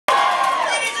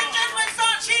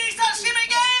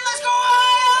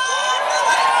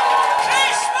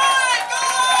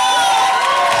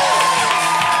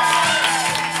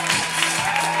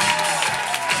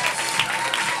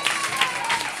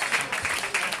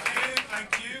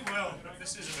Well,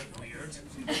 this is a bit weird.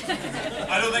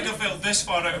 I don't think I felt this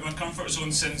far out of my comfort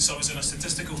zone since I was in a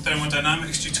statistical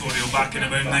thermodynamics tutorial back in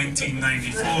about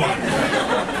 1994.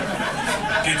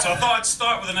 Good, so I thought I'd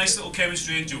start with a nice little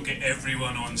chemistry and joke, get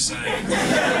everyone on side.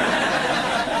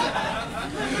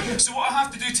 So what I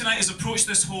have to do tonight is approach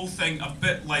this whole thing a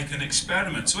bit like an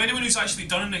experiment. So anyone who's actually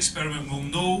done an experiment will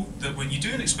know that when you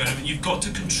do an experiment, you've got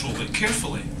to control it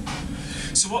carefully.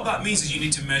 So what that means is you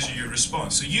need to measure your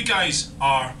response. So you guys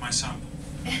are my sample,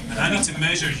 and I need to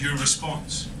measure your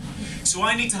response. So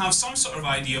I need to have some sort of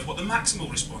idea of what the maximal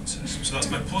response is. So that's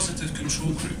my positive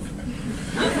control group.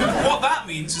 What that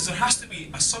means is there has to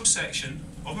be a subsection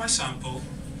of my sample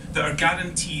that are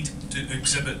guaranteed to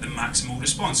exhibit the maximal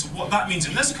response. So what that means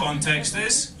in this context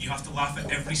is you have to laugh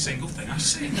at every single thing I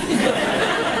say.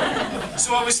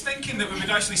 So I was thinking that we would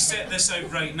actually set this out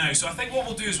right now. So I think what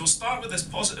we'll do is we'll start with this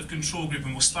positive control group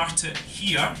and we'll start it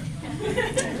here.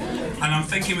 And I'm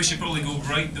thinking we should probably go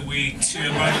right the way to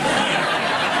about here.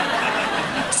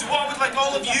 So what I would like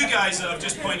all of you guys that I've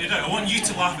just pointed out, I want you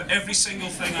to laugh at every single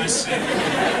thing I say.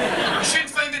 You shouldn't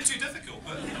find it too difficult,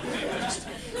 but you know, be honest.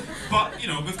 But, you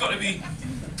know, we've got to be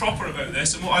proper about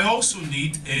this, and what I also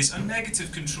need is a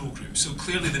negative control group. So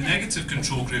clearly the negative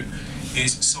control group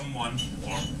is someone,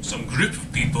 or some group of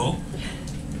people,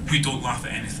 who don't laugh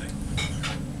at anything.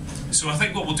 So I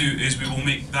think what we'll do is we will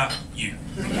make that you.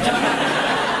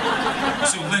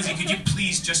 So Lindsay, could you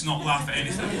please just not laugh at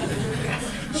anything?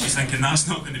 She's thinking that's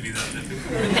not going to be that difficult.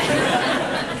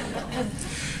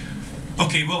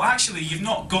 Okay, well actually you've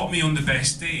not got me on the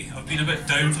best day. I've been a bit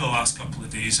down for the last couple of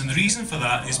days, and the reason for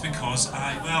that is because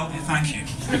well, thank you.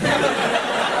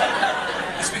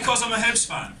 It's because I'm a Hibs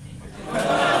fan.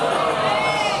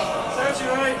 Serves you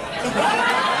right.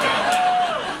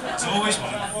 It's always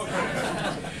one.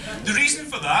 The reason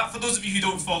for that, for those of you who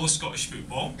don't follow Scottish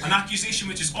football, an accusation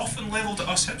which is often levelled at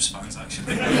us Hibs fans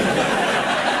actually, is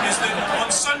that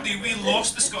on Sunday we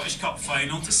lost the Scottish Cup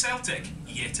final to Celtic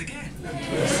yet again.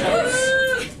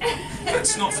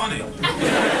 That's not funny.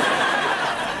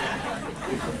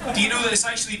 Do you know that it's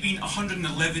actually been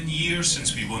 111 years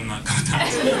since we won that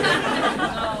contest?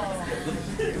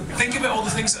 Think about all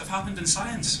the things that have happened in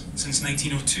science since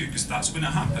 1902, because that's when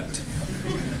it happened.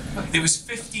 It was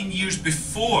 15 years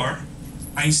before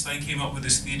Einstein came up with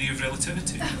his theory of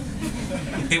relativity.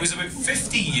 It was about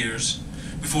 50 years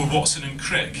before Watson and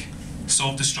Crick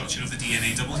solved the structure of the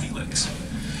DNA double helix.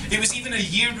 It was even a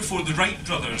year before the Wright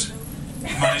brothers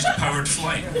managed a powered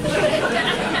flight.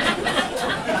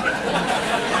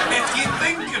 If you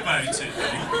think about it though,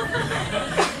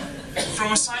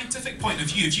 from a scientific point of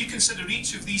view, if you consider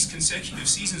each of these consecutive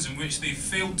seasons in which they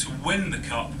failed to win the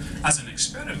cup as an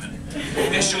experiment,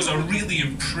 it shows a really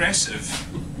impressive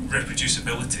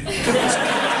reproducibility.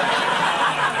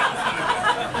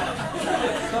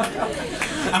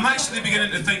 I'm actually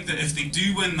beginning to think that if they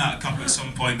do win that cup at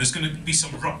some point, there's going to be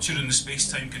some rupture in the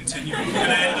space-time continuum. We're going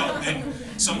to end up in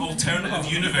some alternative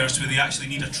universe where they actually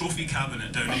need a trophy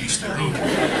cabinet down at Easter Road.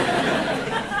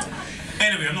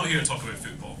 Anyway, I'm not here to talk about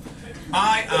football.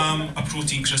 I am a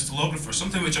protein crystallographer,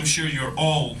 something which I'm sure you're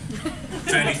all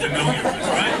very familiar with,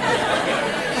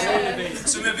 right?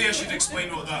 So maybe I should explain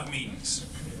what that means.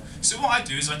 So what I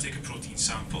do is I take a protein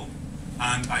sample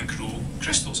and I grow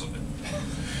crystals of it.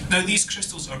 Now these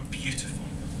crystals are beautiful.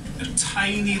 They're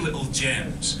tiny little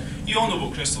gems. You all know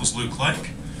what crystals look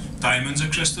like. Diamonds are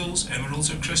crystals, emeralds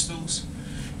are crystals.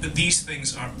 But these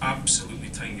things are absolutely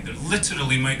tiny. They're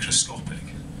literally microscopic.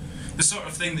 The sort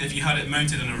of thing that if you had it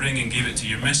mounted in a ring and gave it to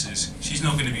your missus, she's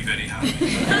not going to be very happy.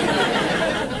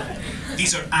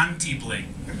 These are anti-bling.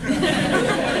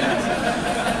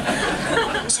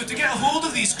 So to get a hold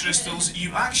of these crystals,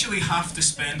 you actually have to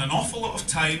spend an awful lot of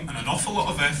time and an awful lot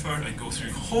of effort and go through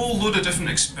a whole load of different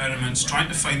experiments trying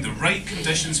to find the right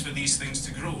conditions for these things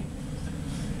to grow.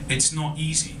 It's not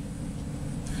easy.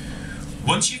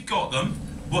 Once you've got them,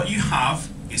 what you have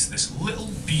is this little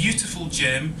beautiful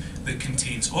gem that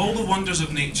contains all the wonders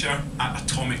of nature at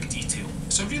atomic detail.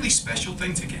 It's a really special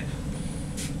thing to get.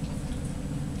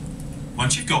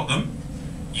 Once you've got them,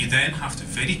 you then have to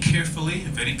very carefully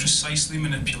and very precisely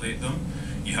manipulate them.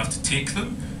 You have to take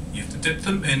them, you have to dip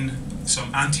them in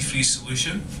some antifreeze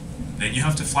solution, then you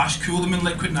have to flash cool them in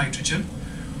liquid nitrogen,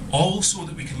 all so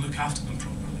that we can look after them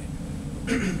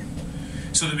properly.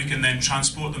 So that we can then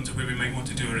transport them to where we might want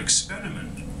to do our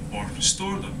experiment or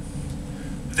store them.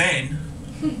 Then,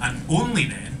 and only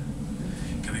then,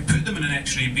 can we put them in an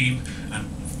X-ray beam and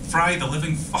fry the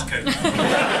living fuck out of them.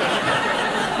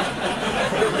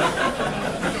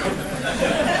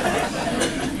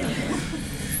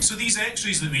 So these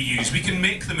X-rays that we use, we can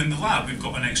make them in the lab. We've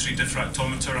got an X-ray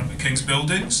diffractometer up at King's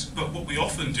Buildings, but what we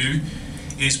often do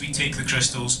is we take the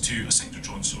crystals to a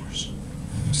synchrotron source.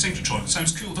 Synchrotron,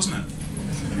 sounds cool, doesn't it?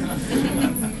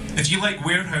 If you like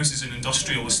warehouses and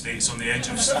industrial estates on the edge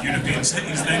of European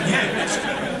cities, then yeah, it's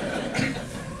cool.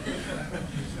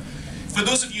 For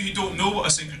those of you who don't know what a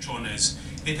synchrotron is,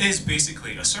 it is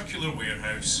basically a circular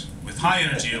warehouse with high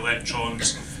energy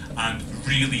electrons and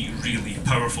really, really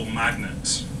powerful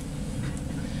magnets.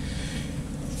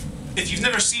 If you've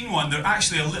never seen one, they're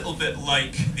actually a little bit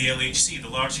like the LHC, the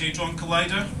Large Hadron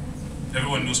Collider.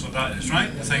 Everyone knows what that is,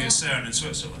 right? The thing at CERN in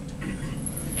Switzerland.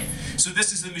 So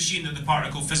this is the machine that the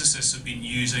particle physicists have been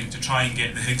using to try and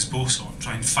get the Higgs boson,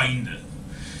 try and find it.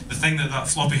 The thing that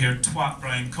floppy-haired twat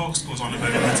Brian Cox goes on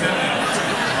about in the telly.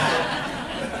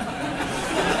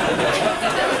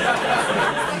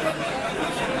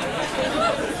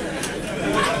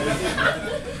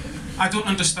 I don't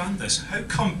understand this. How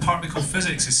come particle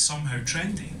physics is somehow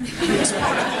trendy? It's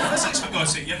particle physics, for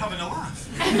God's sake. You're having a laugh.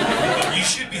 But you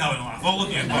should be having a laugh, all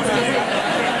of you, apart from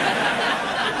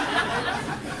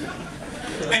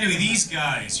you. Anyway, these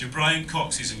guys, your Brian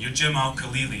Coxes and your Jim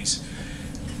Al-Khalilis,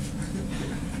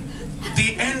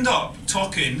 they end up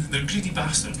talking, they're greedy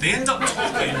bastards, they end up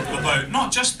talking about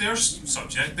not just their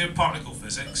subject, their particle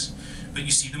physics, but you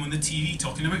see them on the TV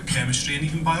talking about chemistry and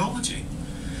even biology.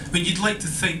 I mean, you'd like to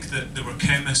think that there were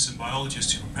chemists and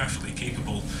biologists who were perfectly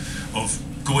capable of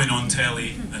going on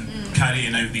telly and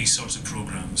carrying out these sorts of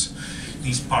programs.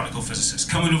 These particle physicists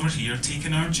coming over here,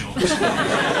 taking our jobs.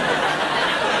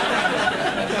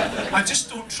 I just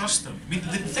don't trust them. I mean,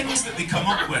 the things that they come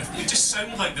up with, they just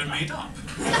sound like they're made up.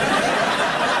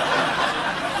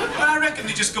 I reckon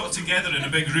they just got together in a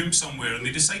big room somewhere and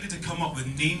they decided to come up with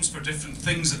names for different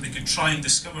things that they could try and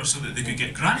discover so that they could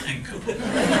get grant income.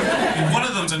 I mean, one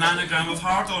of them's an anagram of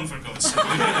hard-on, for God's sake.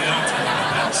 They really are taking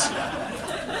the piss.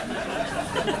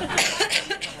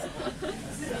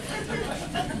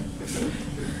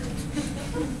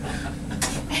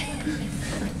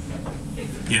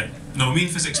 Yeah. No, me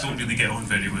and physics don't really get on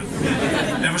very well.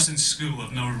 Ever since school,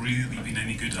 I've never really been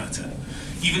any good at it.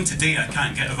 Even today, I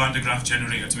can't get a Van de Graaff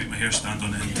generator to make my hair stand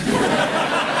on end.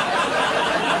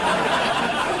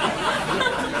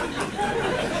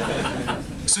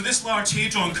 So this Large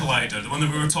Hadron Collider, the one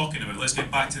that we were talking about, let's get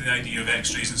back to the idea of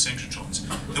X-rays and synchrotrons.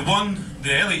 The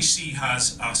LHC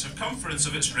has a circumference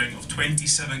of its ring of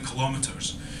 27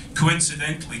 kilometers.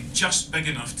 Coincidentally, just big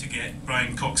enough to get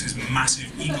Brian Cox's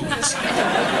massive ego inside.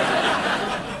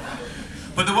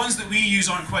 But the ones that we use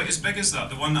aren't quite as big as that.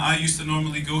 The one that I used to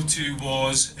normally go to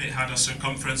it had a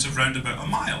circumference of round about a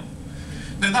mile.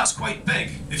 Now that's quite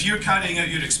big. If you're carrying out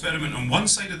your experiment on one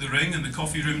side of the ring and the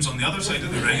coffee room's on the other side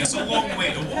of the ring, it's a long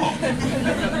way to walk.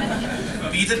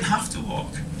 But you didn't have to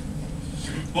walk.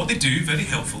 What they do, very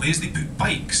helpfully, is they put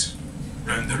bikes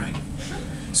round the ring.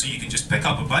 So you can just pick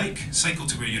up a bike, cycle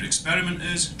to where your experiment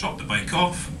is, drop the bike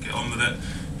off, get on with it,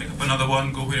 pick up another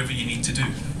one, go wherever you need to do.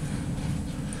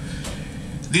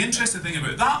 The interesting thing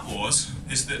about that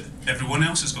is that everyone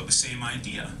else has got the same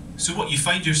idea. So what you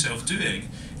find yourself doing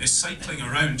is cycling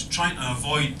around trying to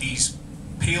avoid these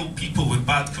pale people with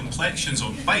bad complexions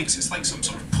on bikes. It's like some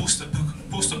sort of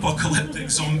post-apocalyptic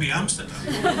zombie Amsterdam.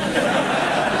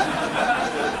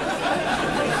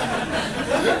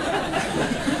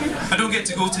 I don't get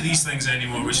to go to these things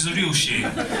anymore, which is a real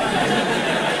shame.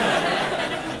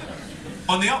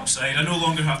 On the upside, I no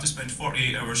longer have to spend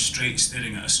 48 hours straight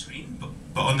staring at a screen,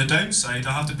 but on the downside,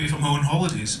 I have to pay for my own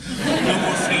holidays. No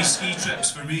more free ski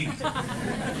trips for me.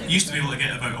 Used to be able to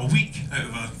get about a week out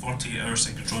of a 48-hour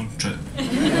synchrotron trip.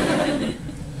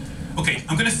 Okay,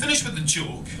 I'm going to finish with a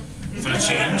joke, for a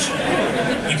change.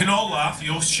 You can all laugh,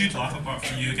 you all should laugh, apart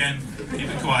from you again. Keep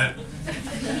it quiet.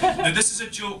 Now this is a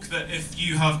joke that if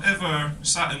you have ever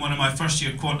sat in one of my first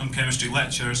year quantum chemistry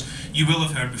lectures, you will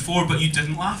have heard before, but you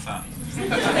didn't laugh at.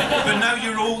 But now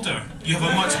you're older, you have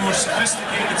a much more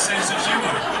sophisticated sense of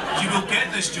humour. You will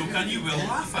get this joke and you will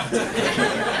laugh at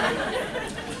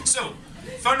it. So,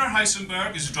 Werner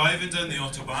Heisenberg is driving down the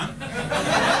Autobahn.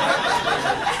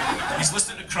 He's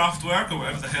listening to Kraftwerk, or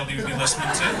whatever the hell he would be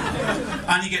listening to,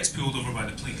 and he gets pulled over by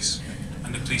the police.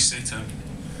 And the police say to him,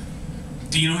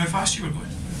 "Do you know how fast you were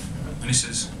going?" And he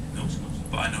says, "No,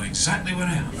 but I know exactly where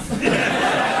I am."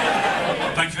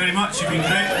 Thank you very much, you've been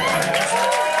great.